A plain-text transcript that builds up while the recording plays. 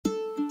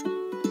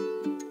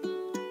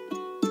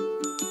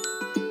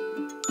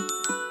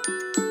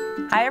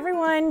Hi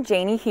everyone,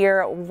 Janie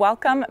here.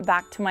 Welcome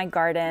back to my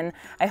garden.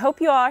 I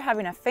hope you all are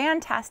having a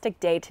fantastic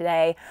day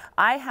today.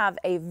 I have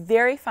a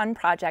very fun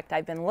project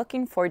I've been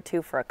looking forward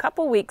to for a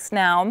couple weeks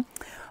now.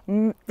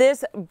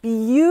 This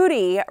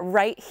beauty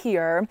right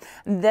here,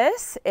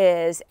 this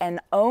is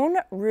an own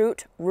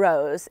root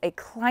rose, a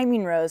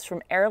climbing rose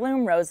from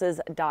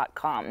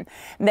heirloomroses.com.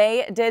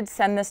 They did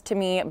send this to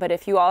me, but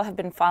if you all have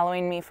been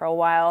following me for a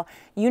while,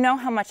 you know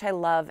how much I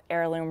love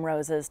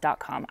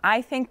heirloomroses.com.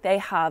 I think they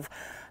have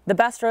the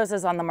best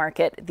roses on the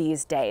market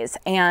these days,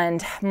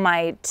 and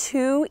my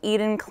two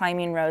Eden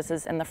climbing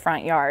roses in the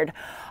front yard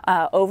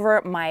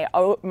over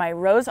my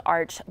rose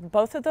arch,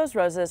 both of those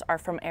roses are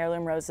from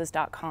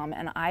heirloomroses.com,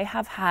 and I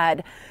have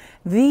had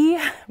the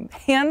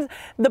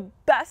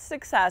best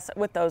success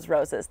with those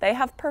roses. They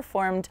have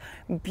performed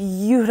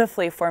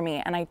beautifully for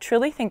me, and I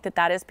truly think that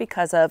that is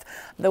because of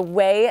the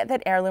way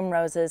that Heirloom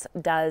Roses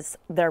does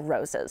their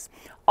roses.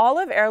 All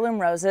of Heirloom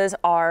Roses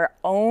are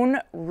own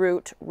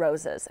root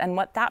roses, and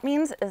what that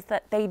means is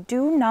that they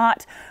do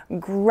not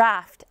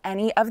graft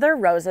any of their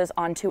roses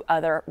onto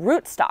other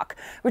rootstock,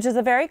 which is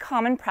a very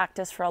common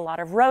practice for a lot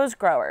of rose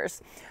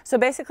growers. So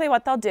basically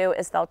what they'll do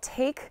is they'll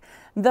take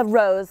the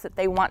rose that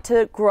they want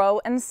to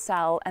grow and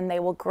sell, and they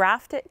will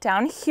graft it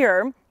down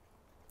here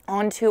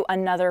onto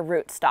another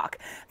rootstock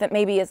that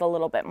maybe is a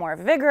little bit more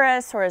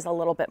vigorous or is a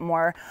little bit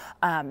more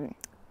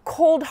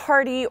cold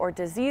hardy or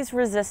disease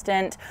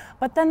resistant,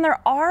 but then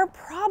there are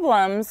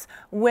problems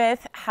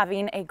with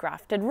having a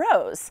grafted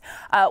rose.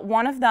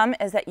 One of them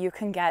is that you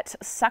can get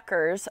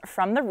suckers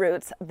from the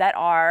roots that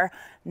are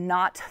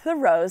not the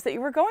rose that you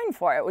were going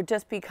for. It would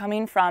just be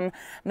coming from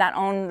that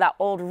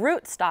old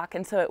root stock,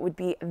 and so it would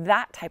be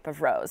that type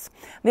of rose.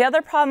 The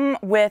other problem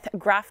with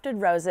grafted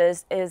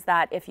roses is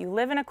that if you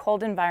live in a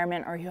cold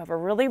environment or you have a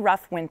really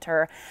rough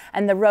winter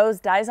and the rose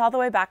dies all the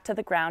way back to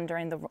the ground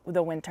during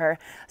the winter,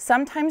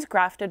 sometimes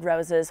grafted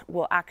roses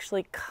will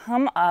actually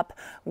come up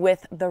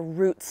with the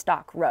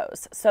rootstock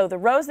rose. So the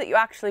rose that you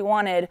actually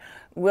wanted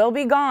will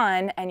be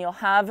gone, and you'll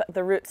have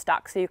the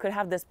rootstock. So you could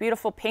have this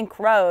beautiful pink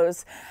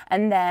rose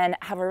and then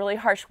have a really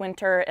harsh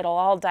winter, it'll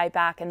all die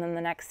back, and then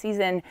the next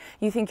season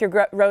you think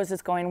your rose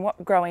is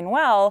growing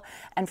well,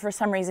 and for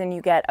some reason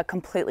you get a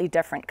completely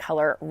different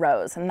color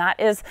rose. And that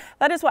is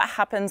what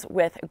happens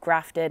with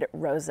grafted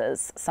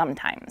roses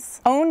sometimes.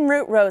 Own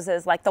root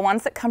roses, like the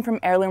ones that come from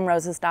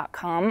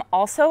heirloomroses.com,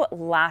 also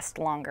last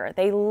longer.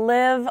 They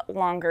live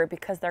longer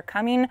because they're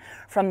coming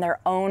from their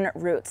own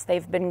roots.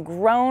 They've been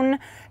grown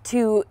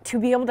to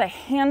be able to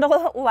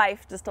handle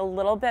life just a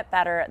little bit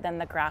better than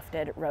the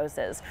grafted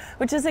roses,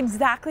 which is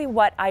exactly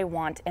what I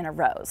want in a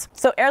rose.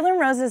 So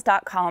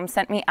heirloomroses.com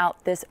sent me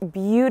out this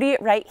beauty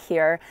right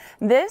here.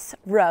 This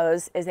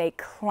rose is a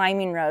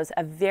climbing rose,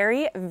 a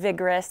very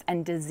vigorous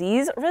and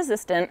disease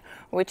resistant,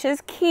 which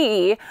is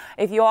key.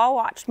 If you all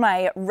watched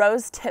my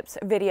rose tips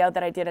video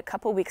that I did a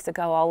couple weeks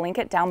ago, I'll link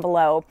it down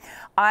below.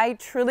 I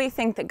truly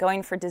think that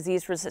going for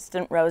disease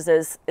resistant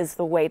roses is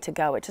the way to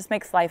go. It just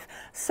makes life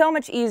so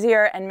much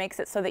easier and makes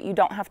it so that you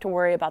don't have to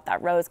worry about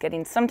that rose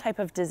getting some type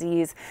of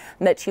disease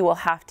that you will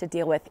have to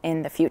deal with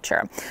in the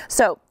future.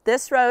 So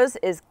this rose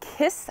is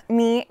Kiss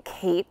Me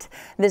Kate,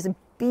 this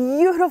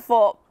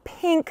beautiful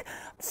pink,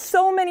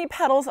 so many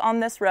petals on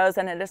this rose,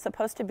 and it is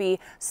supposed to be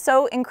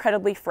so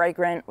incredibly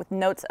fragrant with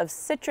notes of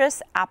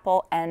citrus,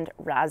 apple, and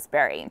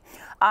raspberry.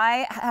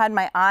 I had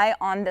my eye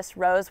on this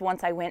rose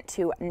once I went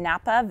to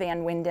Napa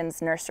Van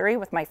Winden's nursery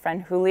with my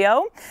friend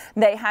Julio.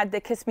 They had the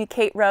Kiss Me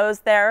Kate rose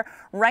there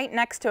right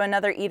next to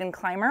another Eden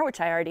climber,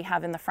 which I already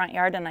have in the front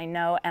yard, and I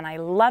know and I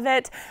love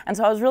it. And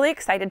so I was really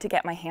excited to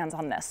get my hands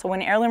on this. So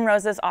when Heirloom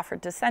Roses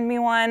offered to send me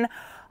one,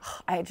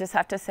 I just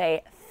have to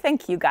say,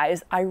 thank you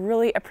guys, I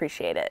really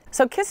appreciate it.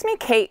 So Kiss Me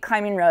Kate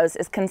climbing rose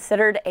is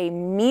considered a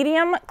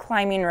medium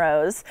climbing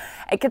rose.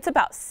 It gets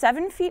about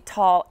 7 feet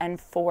tall and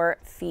 4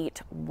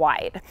 feet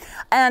wide.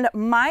 And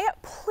my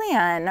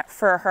plan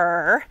for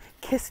her,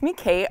 Kiss Me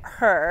Kate,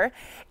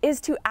 is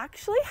to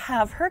actually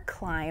have her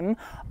climb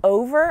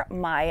over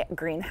my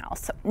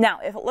greenhouse. Now,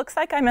 if it looks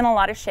like I'm in a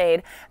lot of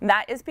shade,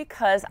 that is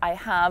because I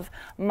have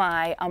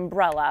my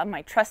umbrella,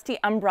 my trusty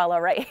umbrella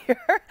right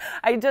here.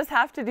 I just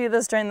have to do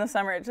this during the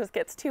summer. It just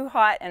gets too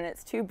hot and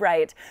it's too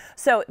bright.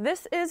 So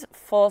this is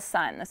full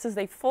sun. This is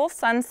a full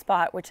sun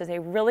spot, which is a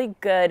really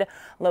good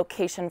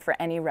location for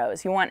any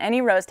rose. You want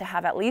any rose to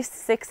have at least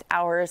 6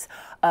 hours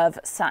of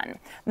sun.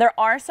 There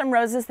are some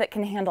roses that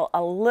can handle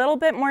a little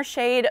bit more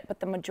shade,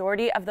 but the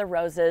majority of the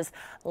roses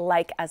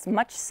like as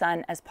much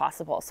sun as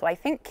possible. So I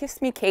think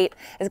Kiss Me Kate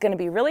is going to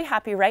be really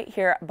happy right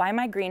here by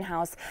my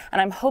greenhouse,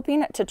 and I'm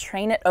hoping to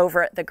train it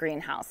over the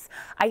greenhouse.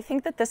 I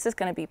think that this is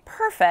going to be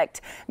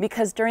perfect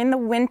because during the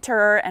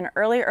winter and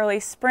early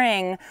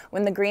spring,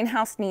 when the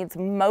greenhouse needs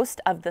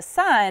most of the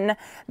sun,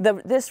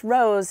 then this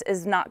rose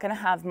is not going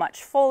to have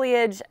much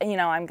foliage. You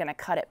know, I'm going to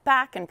cut it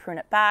back and prune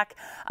it back.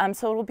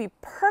 So it'll be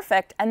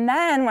perfect. And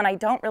then when I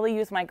don't really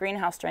use my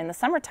greenhouse during the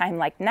summertime,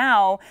 like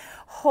now,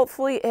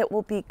 hopefully it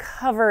will be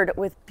covered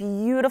with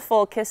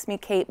beautiful Kiss Me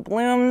Kate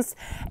blooms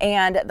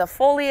and the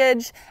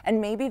foliage.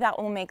 And maybe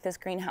that will make this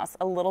greenhouse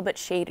a little bit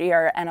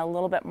shadier and a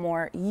little bit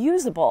more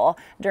usable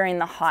during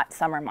the hot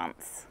summer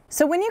months.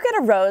 So when you get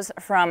a rose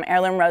from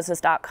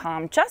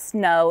heirloomroses.com, just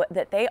know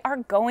that they are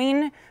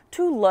going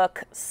to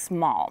look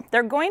small.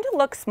 They're going to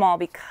look small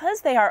because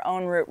they are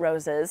own root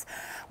roses,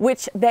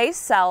 which they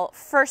sell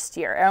first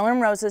year.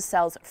 Heirloom Roses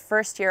sells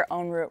first year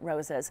own root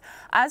roses,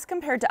 as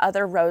compared to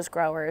other rose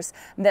growers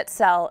that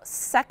sell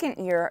second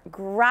year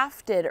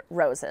grafted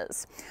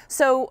roses.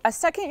 So a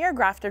second year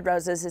grafted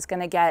roses is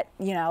going to get,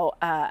 you know,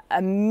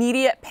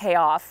 immediate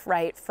payoff,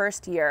 right,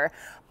 first year.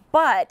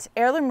 But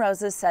Heirloom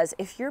Roses says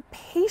if you're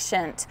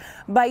patient,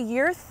 by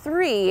year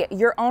 3,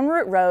 your own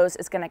root rose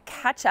is going to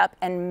catch up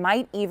and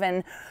might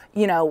even,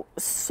 you know,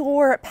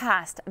 soar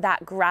past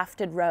that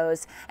grafted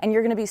rose. And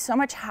you're going to be so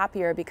much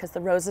happier because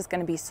the rose is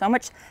going to be so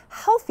much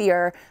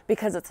healthier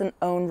because it's an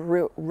own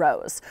root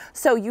rose.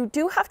 So you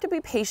do have to be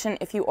patient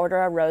if you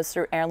order a rose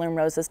through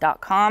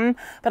heirloomroses.com.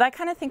 But I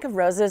kind of think of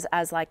roses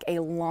as like a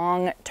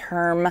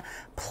long-term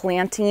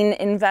planting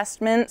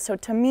investment. So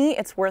to me,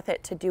 it's worth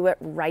it to do it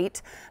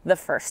right the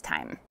first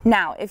time.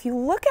 Now, if you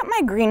look at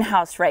my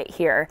greenhouse right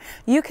here,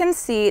 you can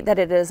see that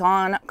it is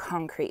on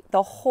concrete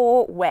the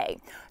whole way.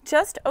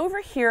 Just over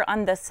here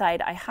on this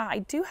side, I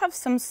do have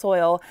some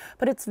soil,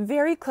 but it's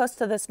very close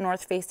to this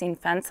north-facing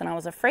fence, and I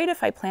was afraid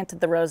if I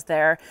planted the rose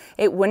there,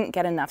 it wouldn't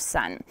get enough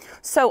sun.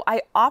 So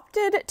I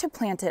opted to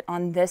plant it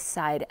on this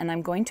side, and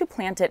I'm going to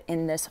plant it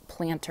in this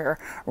planter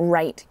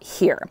right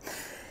here.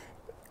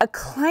 A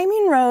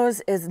climbing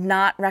rose is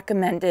not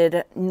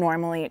recommended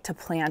normally to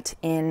plant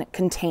in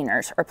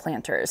containers or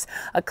planters.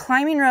 A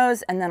climbing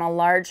rose and then a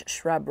large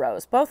shrub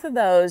rose. Both of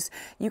those,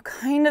 you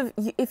kind of,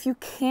 if you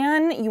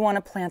can, you want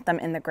to plant them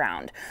in the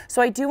ground.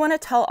 So I do want to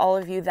tell all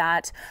of you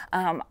that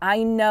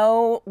I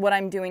know what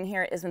I'm doing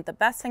here isn't the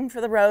best thing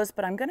for the rose,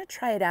 but I'm going to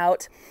try it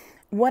out.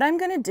 What I'm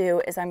going to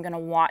do is I'm going to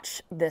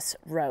watch this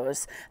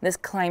rose, this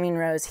climbing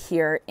rose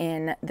here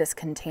in this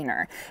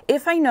container.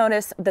 If I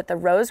notice that the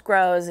rose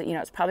grows, you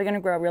know, it's probably going to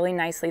grow really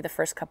nicely the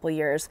first couple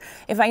years.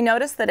 If I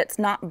notice that it's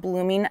not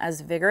blooming as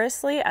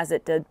vigorously as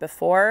it did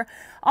before,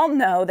 I'll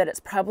know that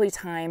it's probably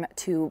time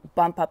to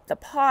bump up the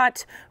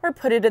pot or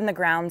put it in the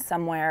ground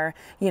somewhere.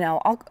 You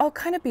know, I'll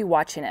kind of be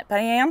watching it, but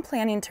I am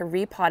planning to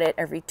repot it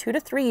every 2 to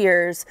 3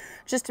 years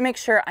just to make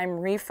sure I'm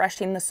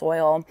refreshing the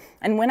soil.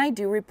 And when I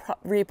do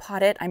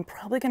repot it, I'm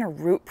probably going to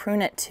root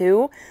prune it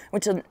too,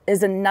 which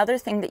is another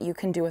thing that you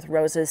can do with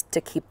roses to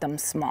keep them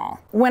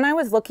small. When I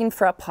was looking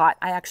for a pot,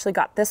 I actually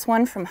got this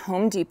one from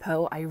Home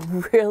Depot. I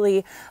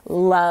really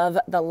love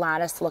the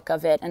lattice look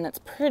of it, and it's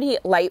pretty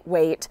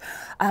lightweight.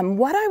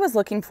 What I was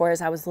looking for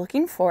is I was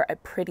looking for a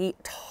pretty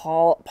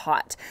tall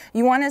pot.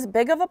 You want as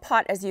big of a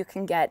pot as you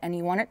can get, and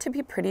you want it to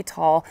be pretty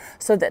tall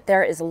so that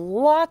there is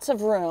lots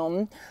of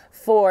room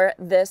for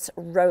this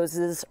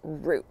rose's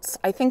roots.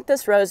 I think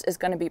this rose is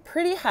going to be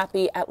pretty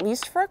happy, at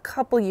least for a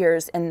couple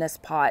years in this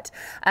pot,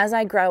 as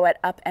I grow it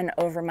up and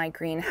over my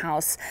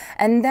greenhouse.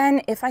 And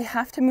then if I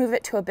have to move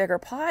it to a bigger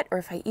pot, or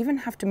if I even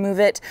have to move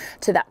it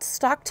to that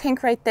stock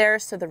tank right there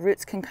so the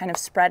roots can kind of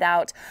spread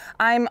out,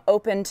 I'm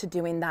open to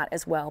doing that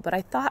as well. But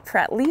I thought for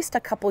at least a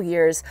couple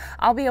years,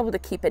 I'll be able to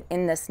keep it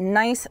in this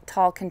nice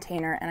tall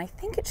container, and I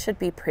think it should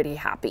be pretty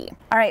happy.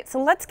 All right,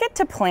 so let's get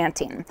to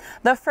planting.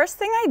 The first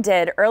thing I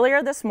did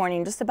earlier this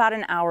morning, just about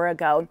an hour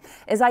ago,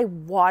 is I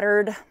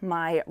watered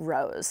my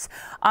rose.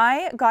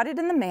 I got it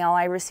in the mail.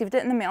 I received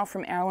it in the mail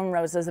from Heirloom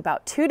Roses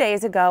about 2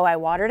 days ago. I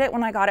watered it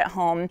when I got it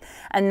home,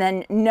 and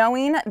then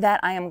knowing that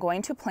I am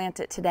going to plant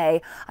it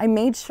today, I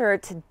made sure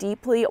to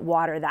deeply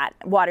water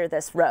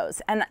this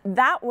rose. And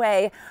that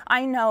way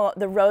I know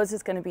the rose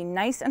is going to be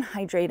nice and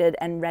hydrated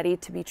and ready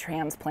to be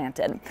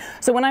transplanted.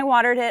 So when I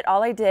watered it,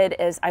 all I did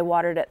is I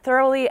watered it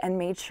thoroughly and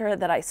made sure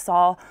that I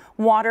saw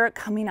water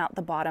coming out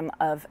the bottom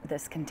of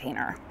this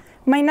container.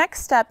 My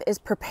next step is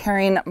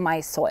preparing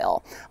my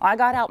soil. I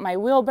got out my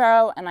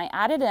wheelbarrow and I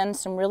added in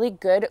some really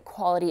good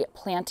quality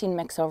planting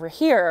mix over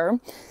here.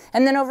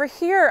 And then over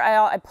here,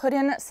 I put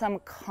in some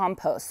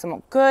compost,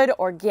 some good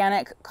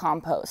organic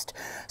compost.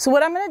 So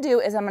what I'm gonna do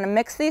is I'm gonna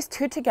mix these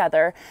two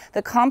together.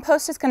 The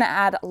compost is gonna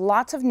add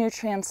lots of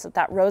nutrients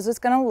that rose is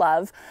gonna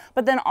love,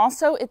 but then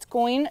also it's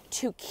going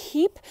to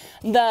keep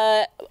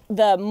the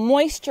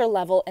moisture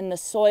level in the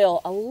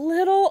soil a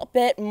little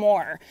bit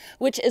more,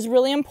 which is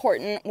really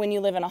important when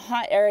you live in a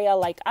hot area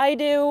like I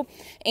do,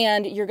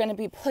 and you're going to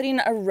be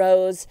putting a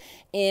rose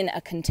in a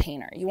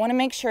container. You want to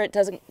make sure it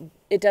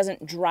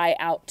doesn't dry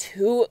out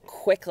too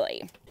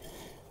quickly.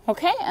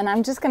 Okay, and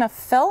I'm just going to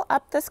fill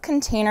up this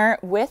container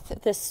with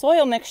this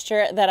soil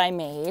mixture that I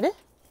made.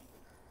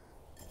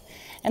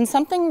 And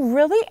something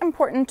really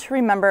important to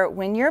remember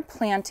when you're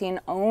planting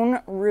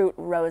own root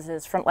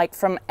roses from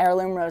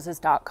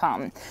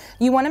heirloomroses.com,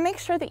 you want to make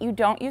sure that you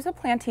don't use a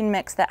planting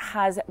mix that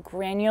has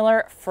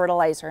granular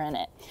fertilizer in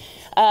it.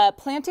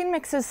 Planting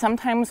mixes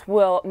sometimes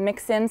will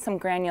mix in some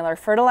granular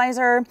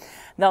fertilizer.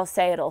 They'll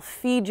say it'll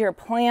feed your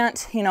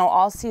plant, you know,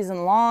 all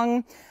season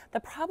long. The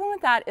problem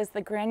with that is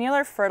the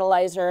granular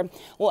fertilizer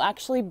will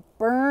actually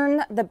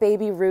burn the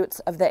baby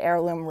roots of the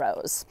heirloom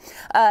rose.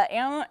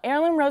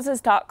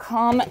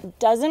 Heirloomroses.com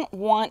doesn't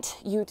want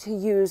you to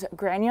use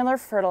granular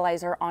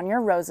fertilizer on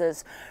your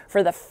roses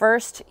for the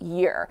first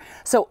year.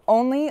 So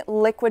only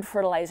liquid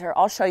fertilizer.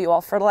 I'll show you.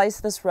 I'll fertilize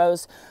this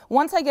rose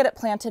once I get it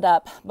planted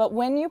up. But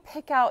when you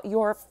pick out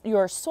your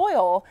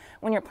soil,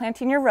 when you're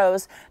planting your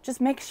rose,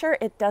 just make sure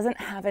it doesn't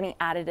have any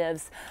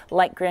additives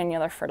like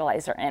granular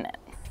fertilizer in it.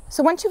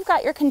 So once you've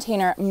got your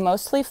container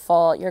mostly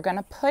full, you're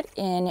gonna put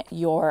in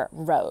your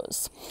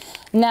rose.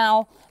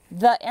 Now,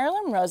 the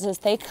heirloom roses,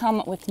 they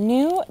come with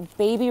new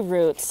baby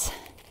roots.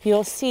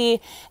 You'll see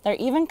they're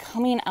even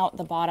coming out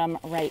the bottom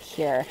right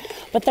here,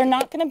 but they're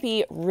not gonna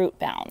be root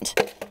bound.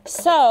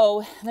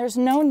 So there's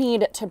no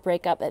need to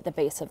break up at the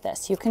base of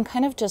this. You can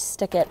kind of just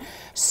stick it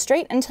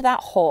straight into that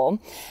hole.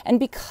 And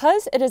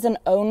because it is an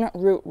own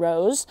root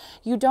rose,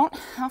 you don't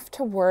have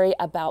to worry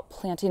about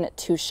planting it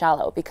too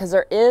shallow because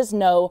there is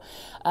no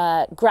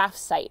graft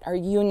site or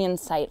union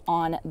site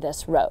on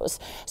this rose.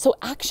 So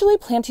actually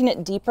planting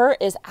it deeper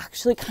is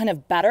actually kind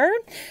of better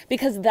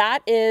because that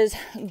is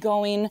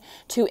going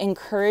to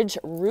encourage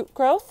root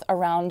growth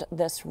around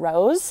this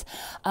rose.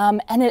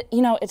 And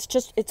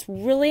it's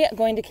really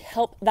going to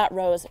help that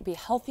rose be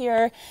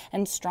healthier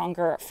and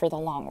stronger for the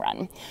long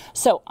run.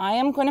 So I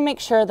am going to make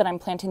sure that I'm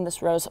planting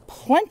this rose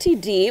plenty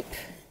deep.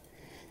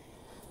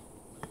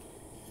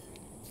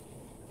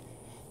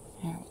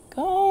 There we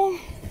go.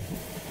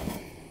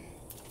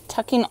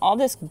 Tucking all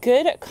this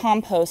good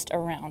compost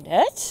around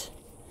it.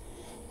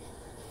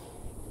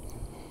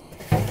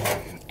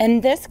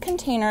 And this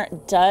container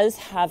does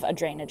have a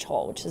drainage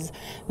hole, which is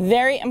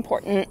very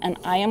important. And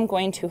I am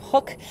going to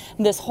hook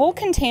this whole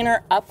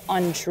container up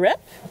on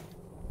drip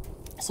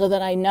so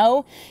that I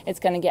know it's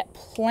going to get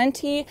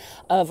plenty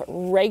of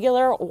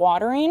regular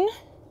watering.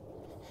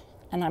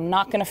 And I'm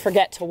not going to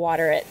forget to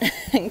water it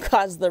and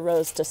cause the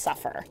rose to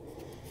suffer.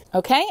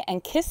 Okay,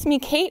 and Kiss Me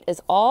Kate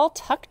is all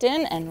tucked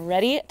in and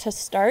ready to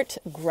start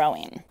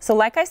growing. So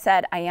like I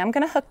said, I am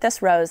gonna hook this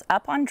rose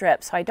up on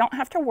drip so I don't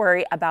have to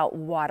worry about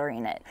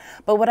watering it.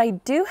 But what I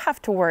do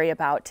have to worry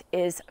about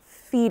is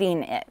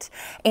feeding it.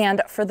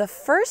 And for the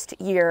first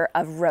year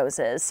of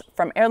roses,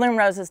 from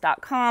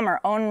heirloomroses.com or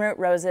own root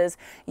roses,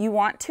 you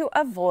want to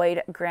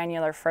avoid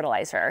granular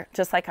fertilizer,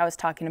 just like I was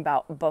talking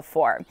about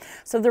before.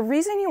 So the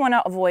reason you want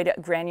to avoid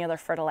granular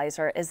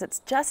fertilizer is it's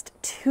just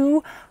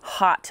too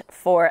hot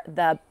for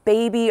the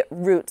baby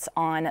roots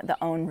on the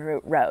own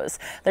root rose.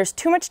 There's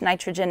too much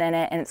nitrogen in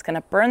it and it's going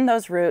to burn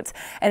those roots,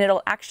 and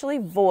it'll actually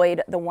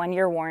void the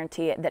 1-year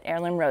warranty that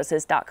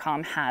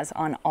heirloomroses.com has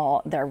on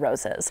all their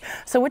roses.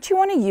 So what you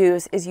want to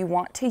use is you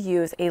want to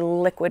use a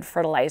liquid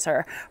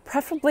fertilizer,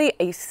 preferably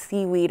a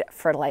seaweed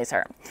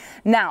fertilizer.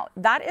 Now,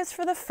 that is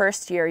for the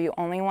first year. You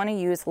only want to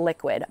use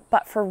liquid,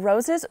 but for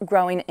roses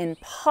growing in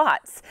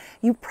pots,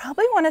 you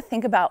probably want to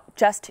think about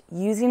just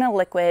using a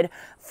liquid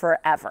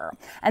forever.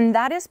 And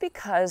that is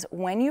because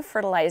when you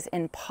fertilize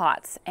in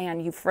pots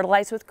and you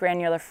fertilize with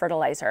granular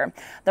fertilizer,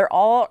 there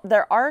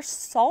are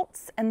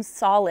salts and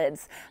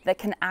solids that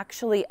can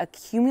actually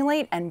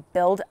accumulate and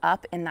build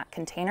up in that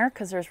container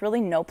because there's really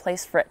no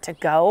place for it to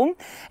go.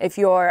 If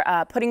you're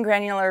putting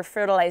granular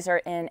fertilizer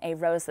in a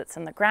rose that's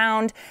in the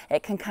ground,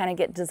 it can kind of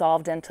get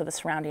dissolved into the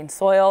surrounding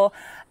soil.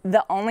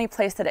 The only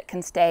place that it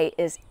can stay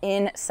is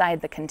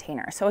inside the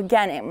container. So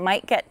again, it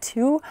might get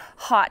too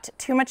hot,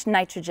 too much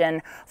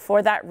nitrogen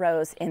for that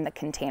rose in the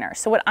container.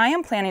 So what I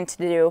am planning to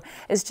do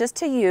is just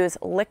to use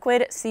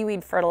liquid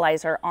seaweed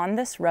fertilizer on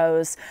this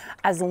rose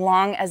as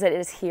long as it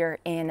is here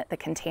in the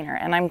container.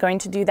 And I'm going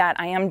to do that.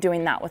 I am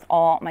doing that with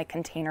all my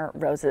container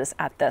roses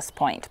at this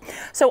point.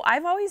 So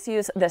I've always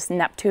used this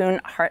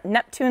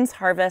Neptune's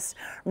Harvest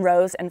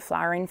rose and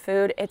flowering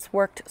food. It's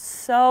worked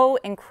so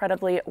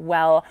incredibly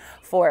well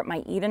for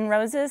my Eden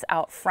roses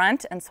out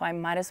front, and so I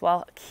might as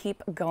well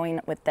keep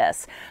going with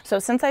this. So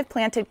since I've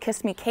planted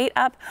Kiss Me Kate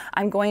up,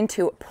 I'm going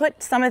to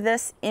put some of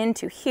this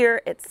into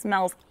here. It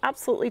smells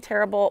absolutely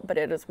terrible, but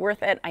it is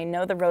worth it. I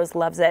know the rose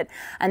loves it.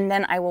 And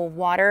then I will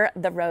water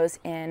the rose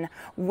in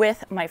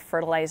with my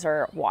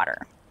fertilizer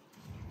water.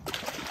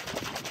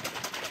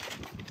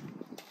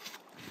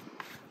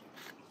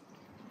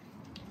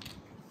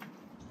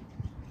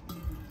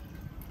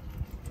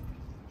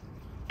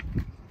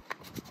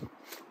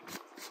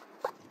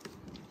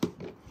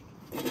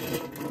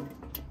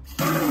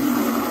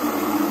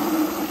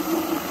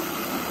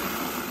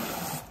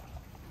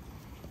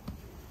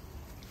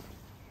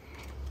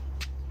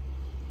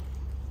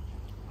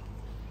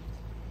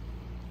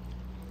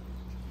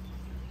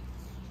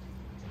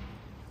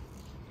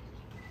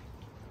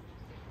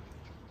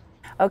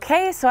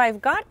 Okay, so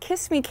I've got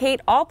Kiss Me Kate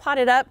all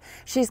potted up.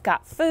 She's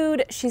got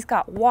food, she's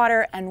got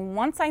water, and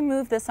once I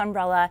move this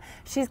umbrella,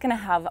 she's gonna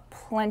have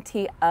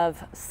plenty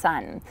of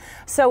sun.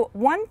 So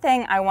one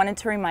thing I wanted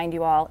to remind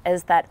you all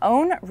is that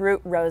own root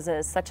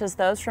roses, such as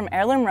those from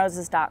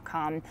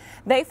heirloomroses.com,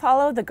 they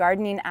follow the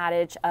gardening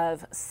adage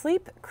of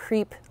sleep,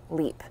 creep,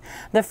 leap.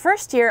 The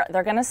first year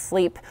they're going to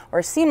sleep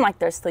or seem like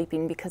they're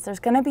sleeping because there's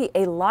going to be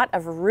a lot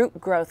of root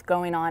growth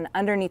going on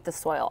underneath the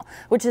soil,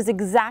 which is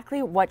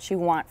exactly what you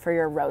want for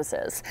your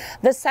roses.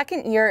 The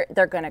second year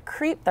they're going to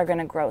creep, they're going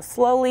to grow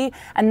slowly,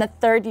 and the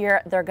third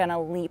year they're going to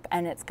leap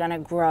and it's going to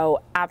grow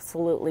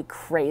absolutely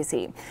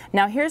crazy.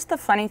 Now here's the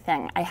funny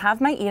thing. I have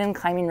my Eden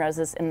climbing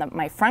roses in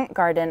my front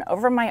garden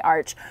over my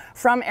arch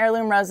from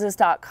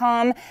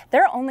heirloomroses.com.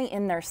 They're only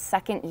in their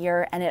second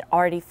year and it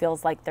already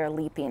feels like they're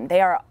leaping.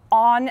 They are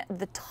on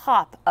the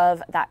top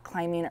of that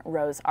climbing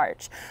rose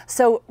arch.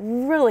 So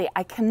really,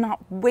 I cannot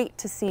wait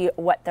to see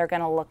what they're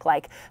gonna look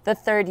like the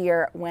third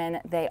year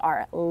when they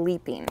are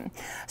leaping.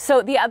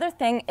 So the other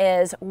thing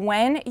is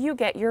when you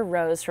get your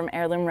rose from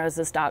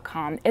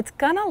heirloomroses.com, it's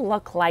gonna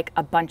look like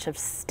a bunch of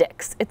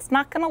sticks. It's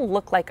not gonna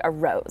look like a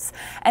rose.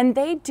 And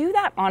they do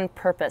that on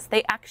purpose.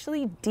 They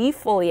actually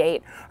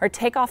defoliate or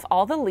take off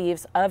all the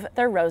leaves of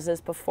their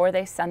roses before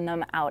they send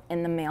them out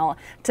in the mail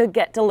to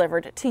get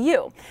delivered to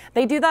you.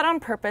 They do that on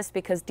purpose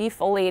because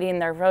defoliating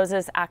their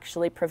roses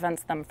actually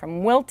prevents them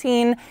from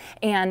wilting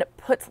and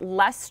puts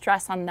less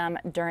stress on them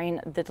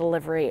during the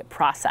delivery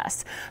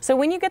process. So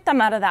when you get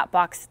them out of that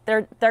box,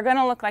 they're going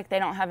to look like they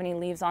don't have any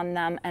leaves on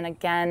them. And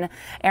again,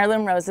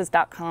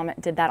 heirloomroses.com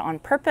did that on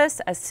purpose.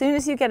 As soon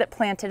as you get it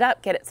planted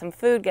up, get it some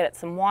food, get it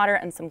some water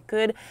and some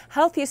good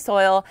healthy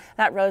soil,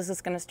 that rose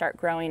is going to start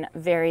growing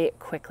very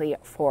quickly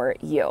for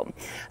you.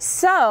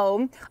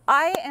 So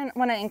I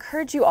want to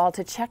encourage you all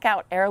to check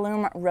out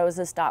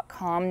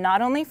heirloomroses.com,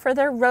 not only for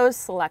their rose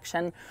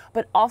selection,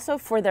 but also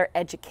for their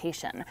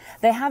education.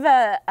 They have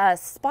a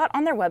spot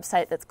on their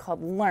website that's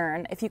called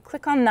Learn. If you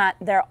click on that,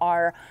 there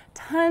are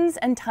tons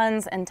and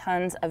tons and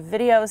tons of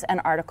videos and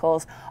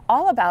articles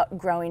all about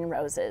growing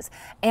roses.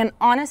 And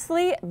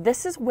honestly,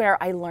 this is where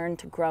I learned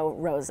to grow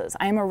roses.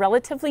 I am a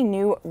relatively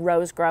new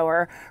rose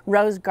grower,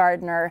 rose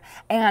gardener,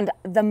 and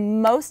the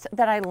most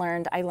that I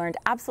learned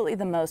absolutely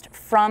the most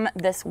from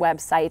this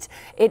website.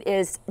 It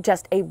is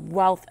just a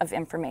wealth of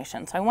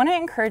information. So I want to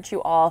encourage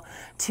you all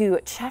to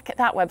check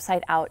that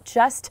website out,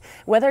 just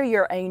whether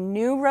you're a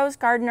new rose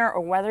gardener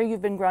or whether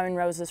you've been growing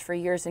roses for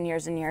years and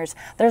years and years.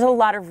 There's a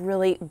lot of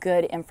really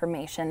good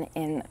information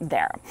in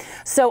there.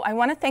 So I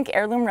want to thank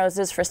Heirloom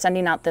Roses for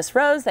sending out this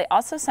rose. They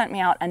also sent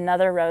me out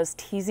another rose,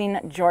 Teasing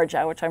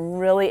Georgia, which I'm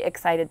really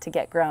excited to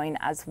get growing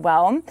as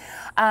well.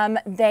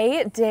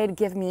 They did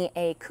give me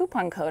a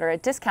coupon code or a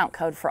discount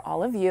code for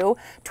all of you,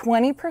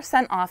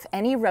 20% off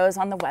any rose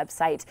on the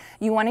website.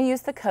 You want to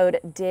use the code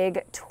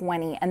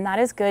DIG20, and that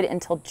is good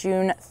until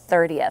June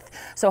 30th.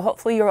 So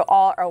hopefully you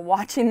all are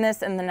watching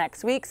this in the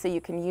next week so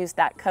you can use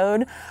that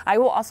code. I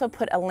will also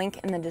put a link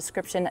in the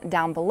description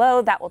down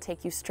below that will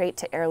take you straight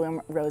to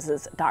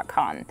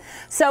heirloomroses.com.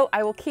 So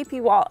I will keep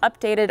you all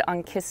updated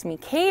on Kiss Me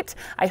Kate.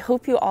 I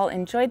hope you all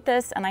enjoyed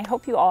this and I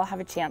hope you all have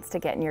a chance to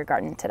get in your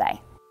garden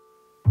today.